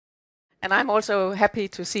And I'm also happy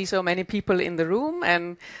to see so many people in the room,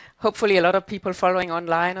 and hopefully a lot of people following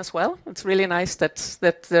online as well. It's really nice that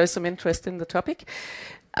there's some interest in the topic.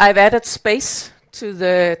 I've added space to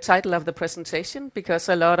the title of the presentation because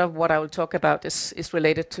a lot of what I will talk about is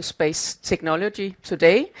related to space technology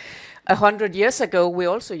today. 100 years ago, we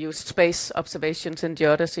also used space observations in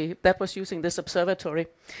geodesy. That was using this observatory,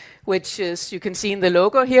 which is, you can see in the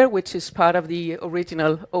logo here, which is part of the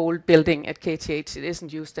original old building at KTH. It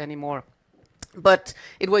isn't used anymore. But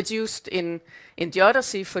it was used in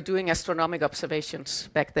geodesy for doing astronomic observations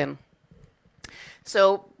back then.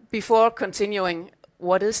 So before continuing,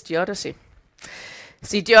 what is geodesy?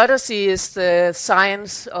 See, geodesy is the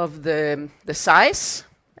science of the size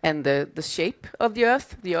and the shape of the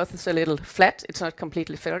Earth. The Earth is a little flat. It's not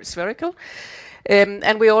completely spherical.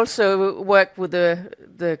 And we also work with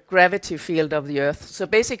the gravity field of the Earth. So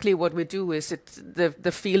basically what we do is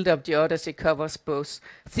the field of geodesy covers both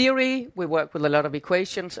theory. We work with a lot of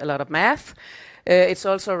equations, a lot of math. It's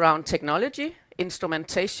also around technology,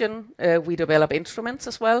 instrumentation. We develop instruments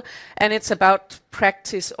as well. And it's about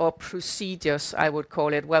practice or procedures, I would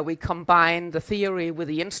call it, where we combine the theory with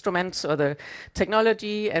the instruments or the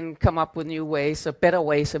technology and come up with new ways or better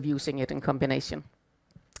ways of using it in combination.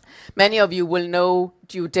 Many of you will know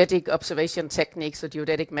geodetic observation techniques or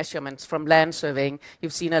geodetic measurements from land surveying.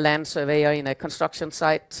 You've seen a land surveyor in a construction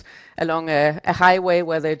site along a highway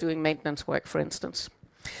where they're doing maintenance work, for instance.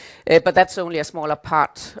 But that's only a smaller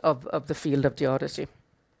part of the field of geodesy.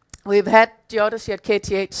 We've had geodesy at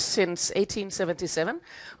KTH since 1877,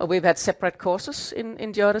 or we've had separate courses in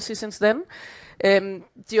geodesy since then.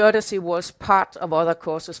 Geodesy was part of other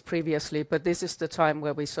courses previously, but this is the time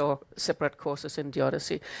where we saw separate courses in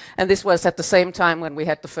geodesy. And this was at the same time when we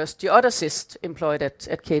had the first geodesist employed at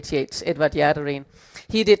KTH, Edvard Hjerderin.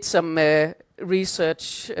 He did some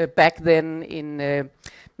research back then in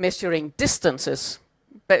measuring distances.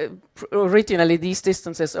 Originally, these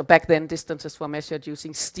distances, or back then, distances were measured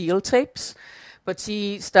using steel tapes. But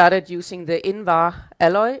he started using the Invar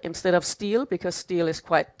alloy instead of steel because steel is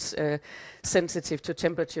quite sensitive to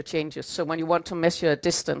temperature changes. So when you want to measure a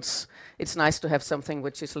distance, it's nice to have something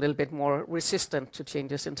which is a little bit more resistant to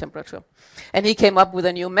changes in temperature. And he came up with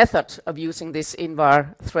a new method of using this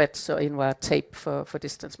Invar threads or Invar tape for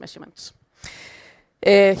distance measurements.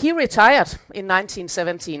 He retired in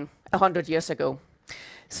 1917, 100 years ago.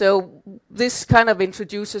 So this kind of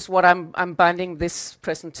introduces what I'm binding this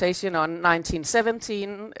presentation on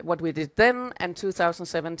 1917, what we did then, and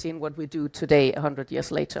 2017, what we do today, 100 years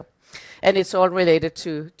later. And it's all related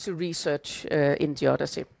to research in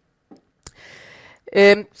geodesy.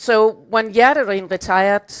 So when Hjerderin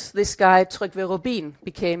retired, this guy, Tryggve Rubin,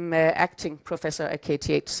 became acting professor at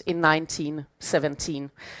KTH in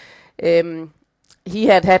 1917. He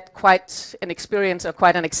had quite an experience or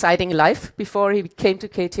quite an exciting life before he came to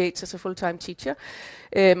KTH as a full-time teacher.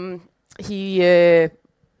 He is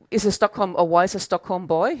a Stockholm, or was a Stockholm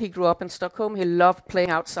boy. He grew up in Stockholm. He loved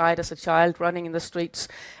playing outside as a child, running in the streets.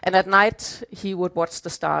 And at night, he would watch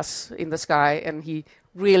the stars in the sky, and he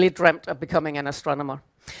really dreamt of becoming an astronomer.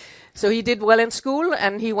 So he did well in school,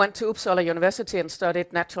 and he went to Uppsala University and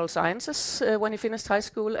studied natural sciences when he finished high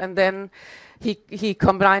school. And then he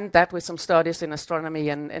combined that with some studies in astronomy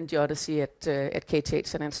and geodesy at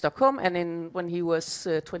KTH and in Stockholm. And when he was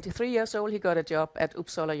 23 years old, he got a job at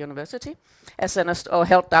Uppsala University as or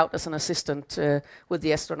helped out as an assistant with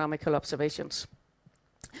the astronomical observations.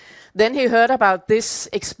 Then he heard about this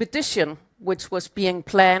expedition, which was being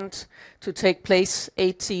planned to take place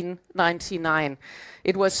 1899.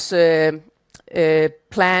 It was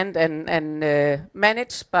planned and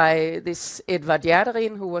managed by this Edvard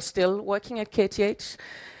Hjerderin, who was still working at KTH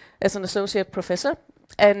as an associate professor.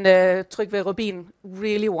 And Tryggve Rubin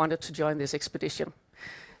really wanted to join this expedition.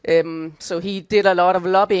 So he did a lot of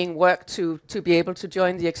lobbying work to be able to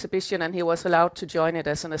join the exhibition, and he was allowed to join it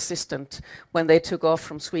as an assistant when they took off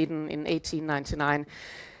from Sweden in 1899.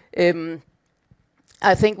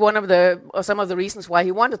 I think some of the reasons why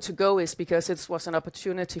he wanted to go is because it was an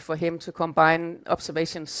opportunity for him to combine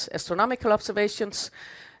observations, astronomical observations,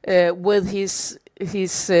 with this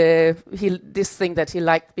thing that he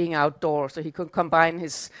liked, being outdoors. So he could combine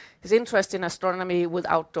his interest in astronomy with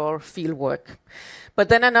outdoor field work. But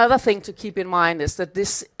then another thing to keep in mind is that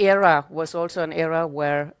this era was also an era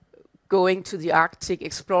where going to the Arctic,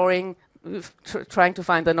 exploring trying to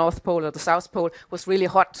find the North Pole or the South Pole was really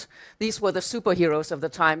hot. These were the superheroes of the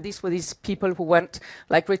time. These were these people who went,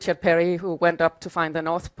 like Richard Perry, who went up to find the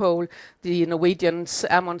North Pole, the Norwegians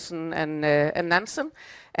Amundsen and Nansen,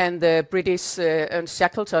 and the British Ernst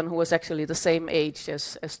Shackleton, who was actually the same age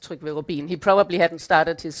as Tryggve Rubin. He probably hadn't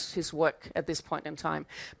started his work at this point in time.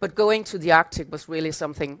 But going to the Arctic was really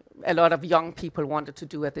something a lot of young people wanted to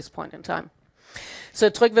do at this point in time. So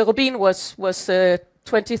Tryggve Rubin was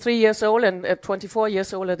 23 years old and 24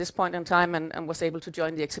 years old at this point in time, and was able to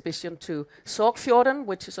join the expedition to Sorgfjorden,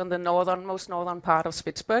 which is on the most northern part of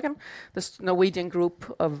Spitsbergen, this Norwegian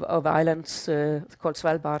group of islands called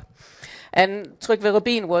Svalbard. And Tryggve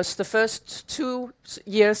Rubin was the first 2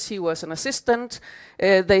 years he was an assistant.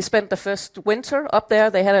 They spent the first winter up there.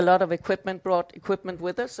 They had a lot of equipment, brought equipment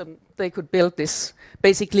with us, and they could build this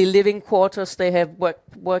basically living quarters. They have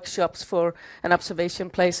workshops for and observation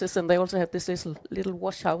places, and they also had this little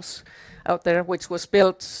wash house out there, which was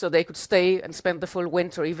built so they could stay and spend the full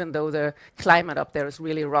winter, even though the climate up there is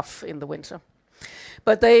really rough in the winter.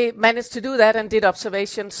 But they managed to do that and did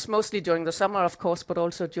observations mostly during the summer, of course, but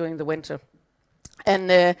also during the winter. And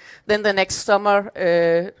then the next summer,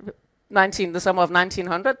 the summer of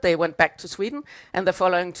 1900, they went back to Sweden, and the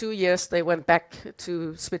following 2 years they went back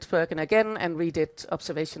to Spitsbergen again and redid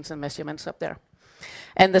observations and measurements up there.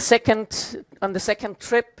 And on the second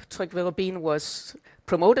trip, Tryggve Rubin was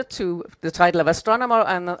promoted to the title of astronomer,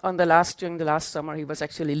 and during the last summer he was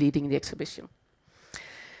actually leading the exhibition.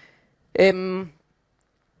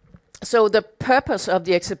 So the purpose of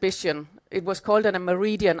the exhibition, it was called a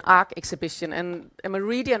meridian arc exhibition, and a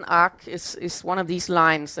meridian arc is one of these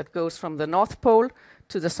lines that goes from the North Pole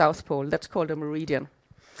to the South Pole. That's called a meridian.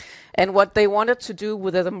 And what they wanted to do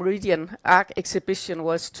with the meridian arc exhibition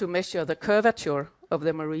was to measure the curvature of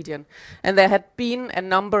the meridian. And there had been a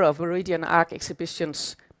number of meridian arc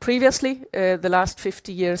exhibitions previously, the last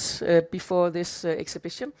 50 years before this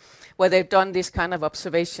exhibition, where they've done these kind of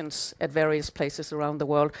observations at various places around the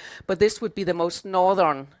world. But this would be the most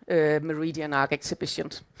northern meridian arc exhibition.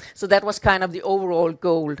 So that was kind of the overall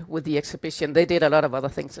goal with the exhibition. They did a lot of other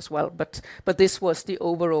things as well, but this was the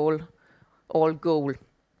overall goal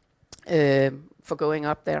for going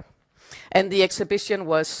up there. And the exhibition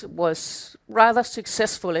was rather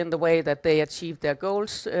successful in the way that they achieved their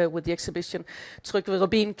goals with the exhibition. Tryggve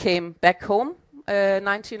Rubin came back home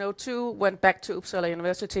 1902, went back to Uppsala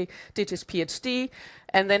University, did his PhD,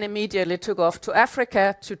 and then immediately took off to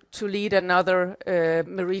Africa to lead another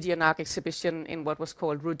meridian arc exhibition in what was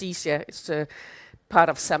called Rhodesia. It's part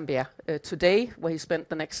of Zambia today, where he spent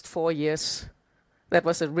the next 4 years. That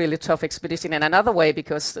was a really tough expedition in another way,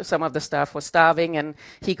 because some of the staff was starving and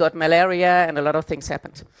he got malaria and a lot of things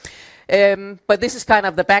happened. But this is kind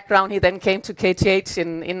of the background. He then came to KTH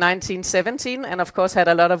in 1917 and of course had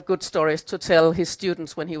a lot of good stories to tell his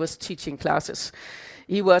students when he was teaching classes.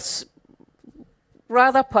 He was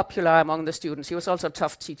rather popular among the students. He was also a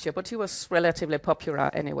tough teacher, but he was relatively popular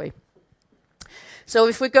anyway. So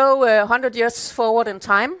if we go 100 years forward in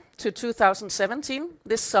time to 2017,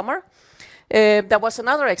 this summer, there was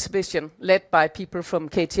another exhibition led by people from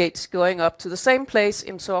KTH going up to the same place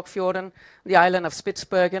in Sorgfjorden, the island of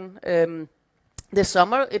Spitsbergen. This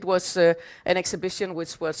summer it was an exhibition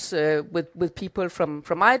which was with people from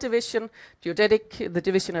my division, Geodetic, the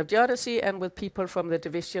Division of Geodesy, and with people from the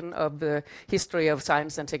Division of the History of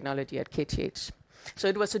Science and Technology at KTH. So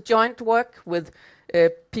it was a joint work with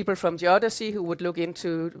people from Geodesy who would look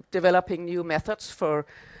into developing new methods for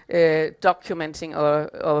documenting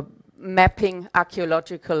or mapping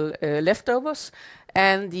archaeological leftovers,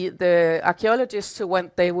 and the archaeologists who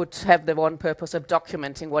went, they would have the one purpose of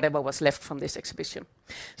documenting whatever was left from this exhibition.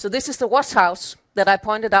 So this is the wash house that I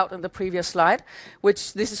pointed out in the previous slide,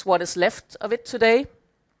 which this is what is left of it today.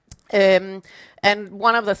 And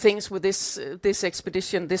one of the things with this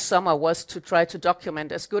expedition this summer was to try to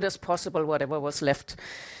document as good as possible whatever was left.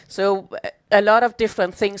 So a lot of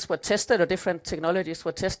different things were tested, or different technologies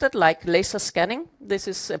were tested, like laser scanning. This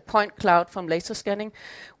is a point cloud from laser scanning,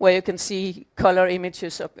 where you can see color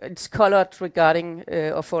images. It's colored regarding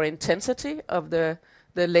or for intensity of the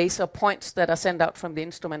laser points that are sent out from the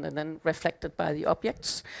instrument and then reflected by the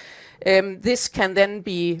objects. This can then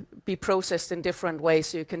be processed in different ways,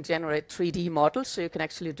 so you can generate 3D models, so you can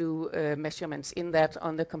actually do measurements in that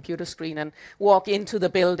on the computer screen and walk into the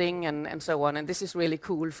building and so on. And this is really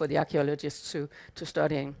cool for the archaeologists to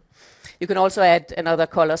studying. You can also add another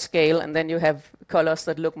color scale, and then you have colors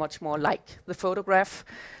that look much more like the photograph.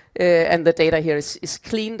 And the data here is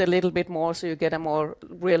cleaned a little bit more, so you get a more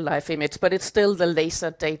real-life image. But it's still the laser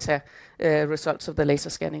data results of the laser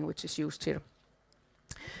scanning which is used here.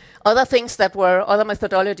 Other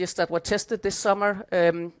methodologies that were tested this summer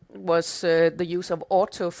was the use of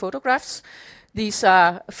orthophotographs. These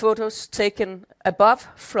are photos taken above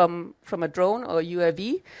from a drone or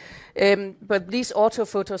UAV, but these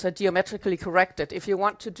orthophotos are geometrically corrected. If you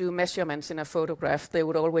want to do measurements in a photograph, they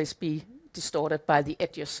would always be distorted by the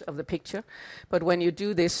edges of the picture. But when you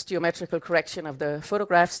do this geometrical correction of the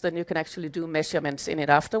photographs, then you can actually do measurements in it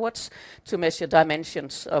afterwards to measure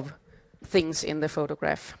dimensions of things in the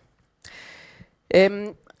photograph.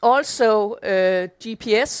 Also,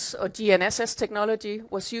 GPS or GNSS technology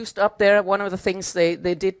was used up there. One of the things they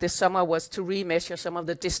did this summer was to remeasure some of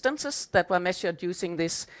the distances that were measured using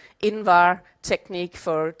this INVAR technique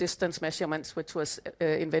for distance measurements, which was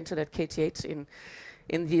invented at KTH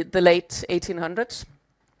in the late 1800s.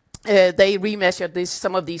 They remeasured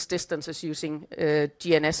some of these distances using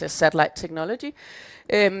GNSS satellite technology.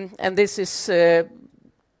 And this is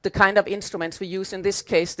the kind of instruments we use. In this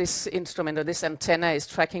case, this instrument or this antenna is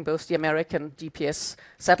tracking both the American GPS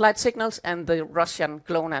satellite signals and the Russian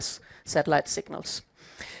GLONASS satellite signals.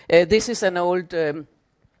 This is an old,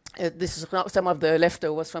 this is some of the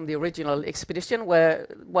leftovers from the original expedition, where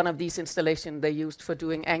one of these installations they used for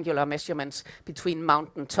doing angular measurements between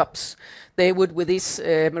mountain tops. They would, with these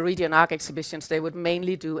meridian arc exhibitions, they would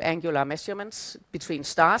mainly do angular measurements between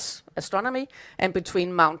stars, astronomy, and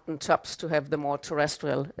between mountain tops to have the more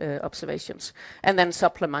terrestrial observations, and then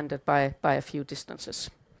supplemented by a few distances.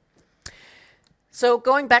 So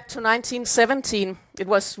going back to 1917, it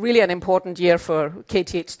was really an important year for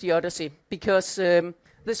KTH Geodesy, because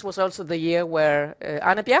this was also the year where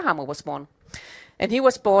Arne Bjerhammer was born. And he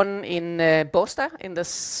was born in Båstad, in the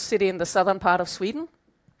city in the southern part of Sweden.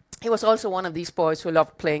 He was also one of these boys who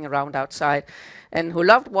loved playing around outside and who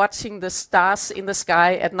loved watching the stars in the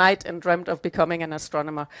sky at night and dreamt of becoming an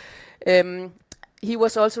astronomer. He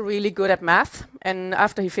was also really good at math, and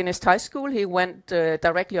after he finished high school, he went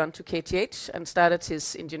directly on to KTH and started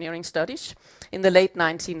his engineering studies in the late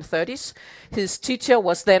 1930s. His teacher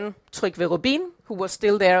was then Tryggve Rubin, who was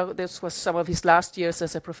still there. This was some of his last years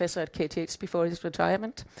as a professor at KTH before his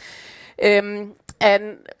retirement. And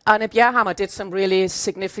Arne Bjerhammer did some really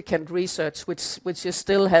significant research, which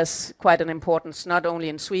still has quite an importance, not only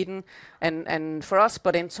in Sweden and for us,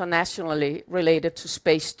 but internationally related to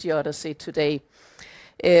space geodesy today.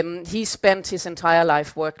 He spent his entire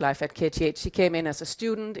work life at KTH. He came in as a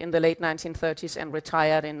student in the late 1930s and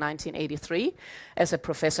retired in 1983 as a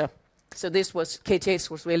professor. So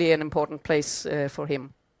KTH was really an important place for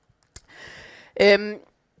him.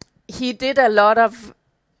 He did a lot of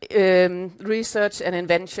research and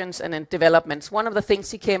inventions and developments. One of the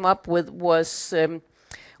things he came up with was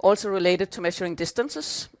also related to measuring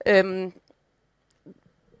distances.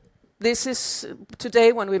 This is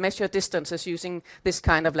today when we measure distances using this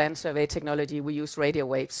kind of land survey technology, we use radio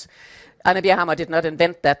waves. Arne Bjerhammer did not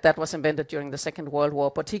invent that. That was invented during the Second World War,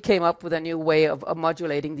 but he came up with a new way of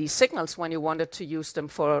modulating these signals when you wanted to use them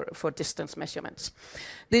for distance measurements.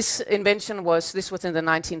 This invention was in the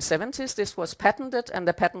 1970s. This was patented, and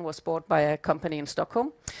the patent was bought by a company in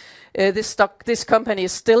Stockholm. This company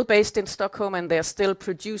is still based in Stockholm, and they're still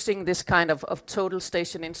producing this kind of total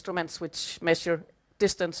station instruments which measure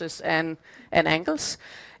distances and angles.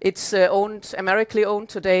 It's Americally owned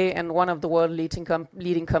today, and one of the world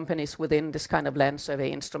leading companies within this kind of land survey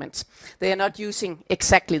instruments. They are not using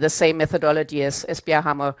exactly the same methodology as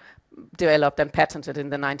Bjerhammer developed and patented in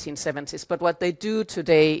the 1970s, but what they do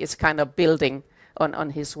today is kind of building on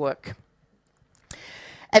his work.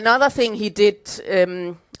 Another thing he did,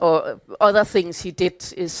 or other things he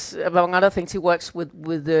did, is among other things he works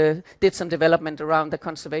did some development around the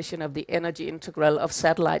conservation of the energy integral of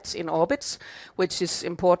satellites in orbits, which is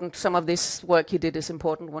important. Some of this work he did is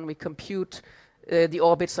important when we compute the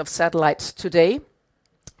orbits of satellites today.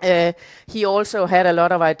 He also had a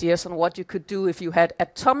lot of ideas on what you could do if you had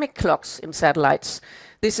atomic clocks in satellites.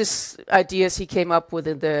 This is ideas he came up with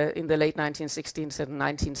in the late 1960s and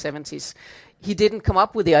 1970s. He didn't come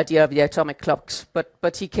up with the idea of the atomic clocks,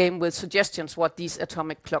 but he came with suggestions what these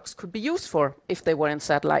atomic clocks could be used for if they were in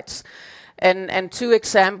satellites. And two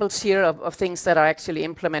examples here of things that are actually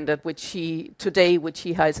implemented, which he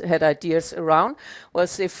has had ideas around,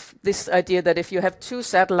 was if this idea that if you have two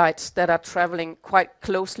satellites that are traveling quite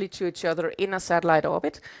closely to each other in a satellite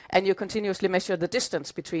orbit, and you continuously measure the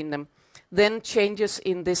distance between them, then changes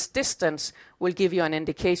in this distance will give you an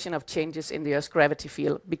indication of changes in the Earth's gravity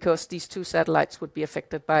field, because these two satellites would be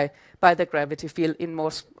affected by the gravity field in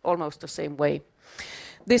almost the same way.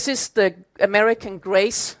 This is the American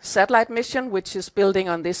GRACE satellite mission, which is building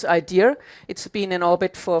on this idea. It's been in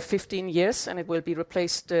orbit for 15 years, and it will be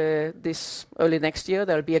replaced this early next year.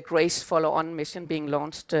 There will be a GRACE follow-on mission being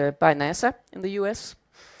launched by NASA in the US.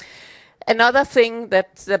 Another thing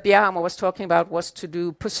that Bjarhamar was talking about was to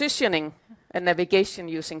do positioning and navigation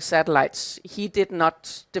using satellites. He did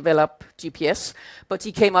not develop GPS, but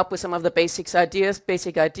he came up with some of the basic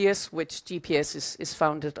ideas which GPS is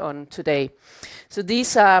founded on today. So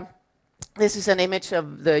this is an image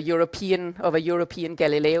of a European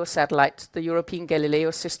Galileo satellite. The European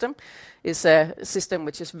Galileo system is a system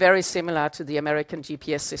which is very similar to the American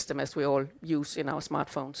GPS system as we all use in our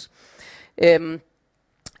smartphones. And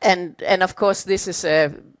of course, this is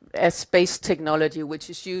a space technology which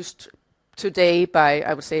is used today by,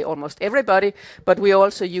 I would say, almost everybody, but we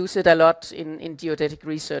also use it a lot in geodetic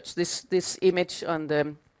research. This image on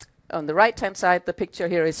the right-hand side, the picture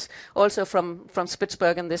here, is also from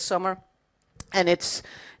Spitsbergen this summer, and it's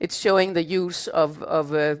showing the use of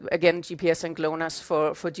again GPS and GLONASS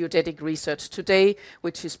for geodetic research today,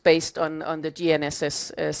 which is based on the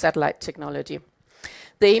GNSS satellite technology.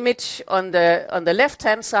 The image on the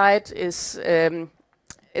left-hand side is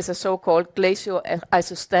a so-called glacial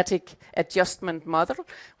isostatic adjustment model,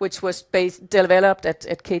 which was developed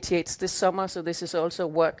at KTH this summer. So this is also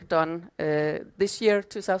work done this year,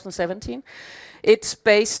 2017. It's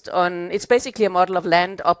basically a model of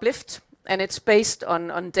land uplift, and it's based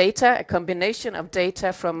on data, a combination of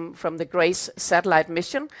data from the GRACE satellite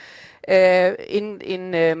mission, and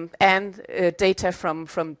data from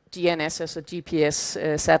GNSS or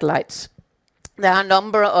GPS satellites. There are a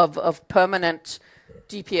number of permanent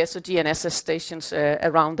GPS or GNSS stations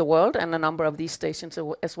around the world, and a number of these stations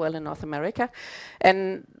as well in North America.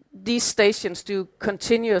 And these stations do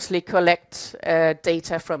continuously collect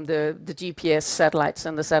data from the GPS satellites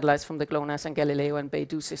and the satellites from the GLONASS and Galileo and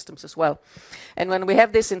Beidou systems as well. And when we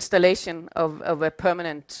have this installation of a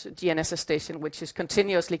permanent GNSS station which is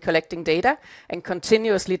continuously collecting data and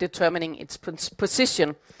continuously determining its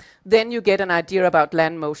position, then you get an idea about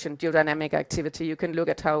land motion, geodynamic activity. You can look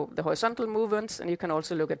at how the horizontal movements, and you can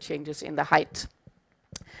also look at changes in the height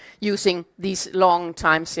using these long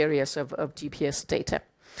time series of GPS data.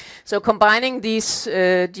 So combining these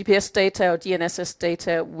GPS data or GNSS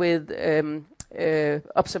data with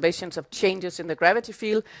observations of changes in the gravity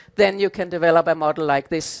field, then you can develop a model like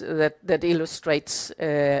this that illustrates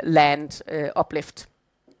land uplift.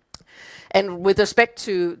 And with respect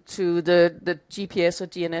to the GPS or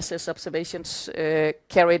GNSS observations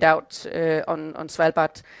carried out on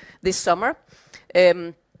Svalbard this summer,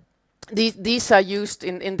 these are used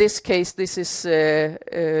in this case. This is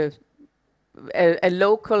a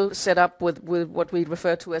local setup with what we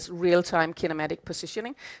refer to as real-time kinematic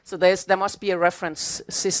positioning. So there must be a reference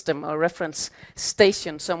system or reference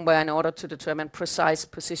station somewhere in order to determine precise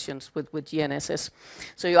positions with GNSS.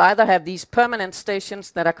 So you either have these permanent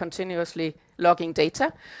stations that are continuously logging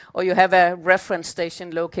data, or you have a reference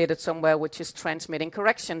station located somewhere which is transmitting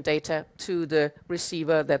correction data to the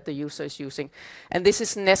receiver that the user is using. And this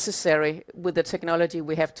is necessary with the technology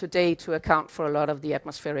we have today to account for a lot of the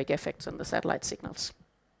atmospheric effects on the satellite signals.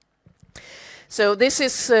 So this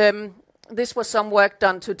was some work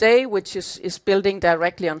done today, which is building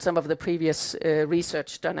directly on some of the previous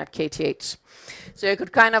research done at KTH. So you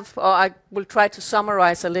could I will try to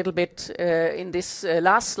summarize a little bit in this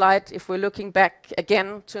last slide. If we're looking back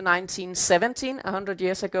again to 1917, 100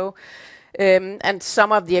 years ago, and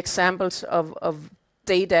some of the examples of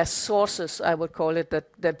data sources, I would call it,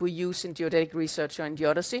 that we use in geodetic research or in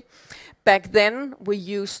geodesy. Back then, we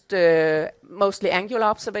used mostly angular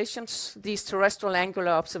observations, these terrestrial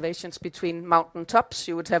angular observations between mountain tops.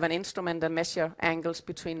 You would have an instrument and measure angles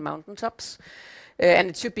between mountain tops. And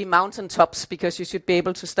it should be mountain tops because you should be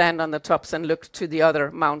able to stand on the tops and look to the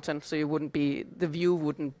other mountain, so the view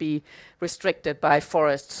wouldn't be restricted by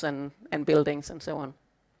forests and buildings and so on.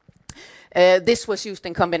 This was used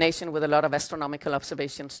in combination with a lot of astronomical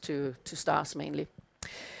observations to stars mainly.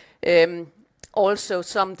 Also,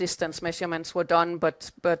 some distance measurements were done,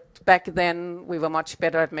 but back then we were much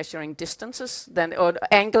better at measuring distances or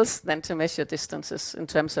angles than to measure distances in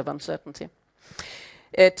terms of uncertainty.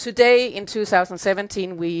 Today, in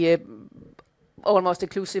 2017, we almost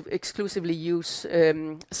exclusively use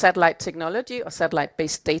satellite technology or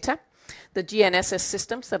satellite-based data. The GNSS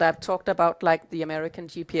systems that I've talked about, like the American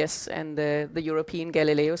GPS and the European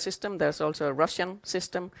Galileo system, there's also a Russian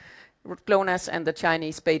system, GLONASS, and the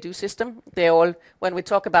Chinese Beidou system. They all, when we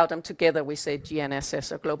talk about them together, we say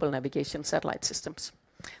GNSS or Global Navigation Satellite Systems.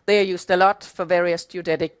 They are used a lot for various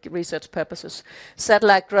geodetic research purposes.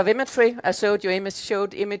 Satellite gravimetry, I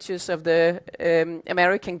showed images of the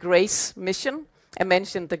American GRACE mission. I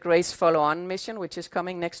mentioned the GRACE follow-on mission, which is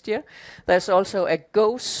coming next year. There's also a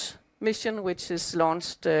GOES mission, which is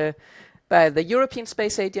launched by the European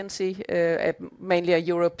Space Agency, mainly a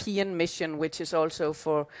European mission, which is also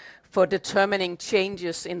for determining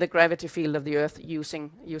changes in the gravity field of the Earth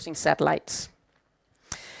using satellites.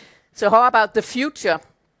 So how about the future?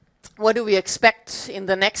 What do we expect in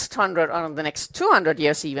the next 100 or the next 200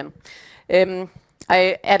 years even?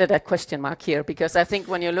 I added a question mark here because I think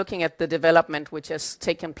when you're looking at the development which has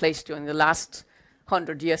taken place during the last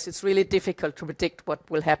 100 years, it's really difficult to predict what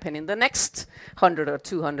will happen in the next 100 or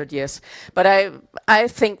 200 years. But I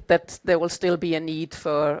think that there will still be a need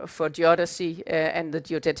for geodesy and the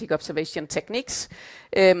geodetic observation techniques.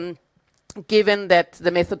 Given that the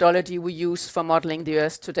methodology we use for modeling the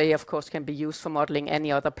Earth today, of course, can be used for modeling any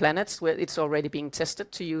other planets, where it's already being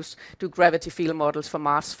tested to do gravity field models for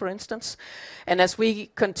Mars, for instance. And as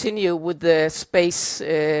we continue with the space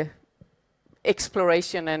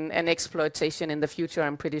exploration and exploitation in the future,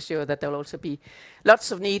 I'm pretty sure that there will also be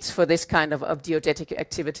lots of needs for this kind of geodetic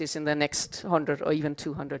activities in the next 100 or even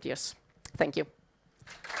 200 years. Thank you.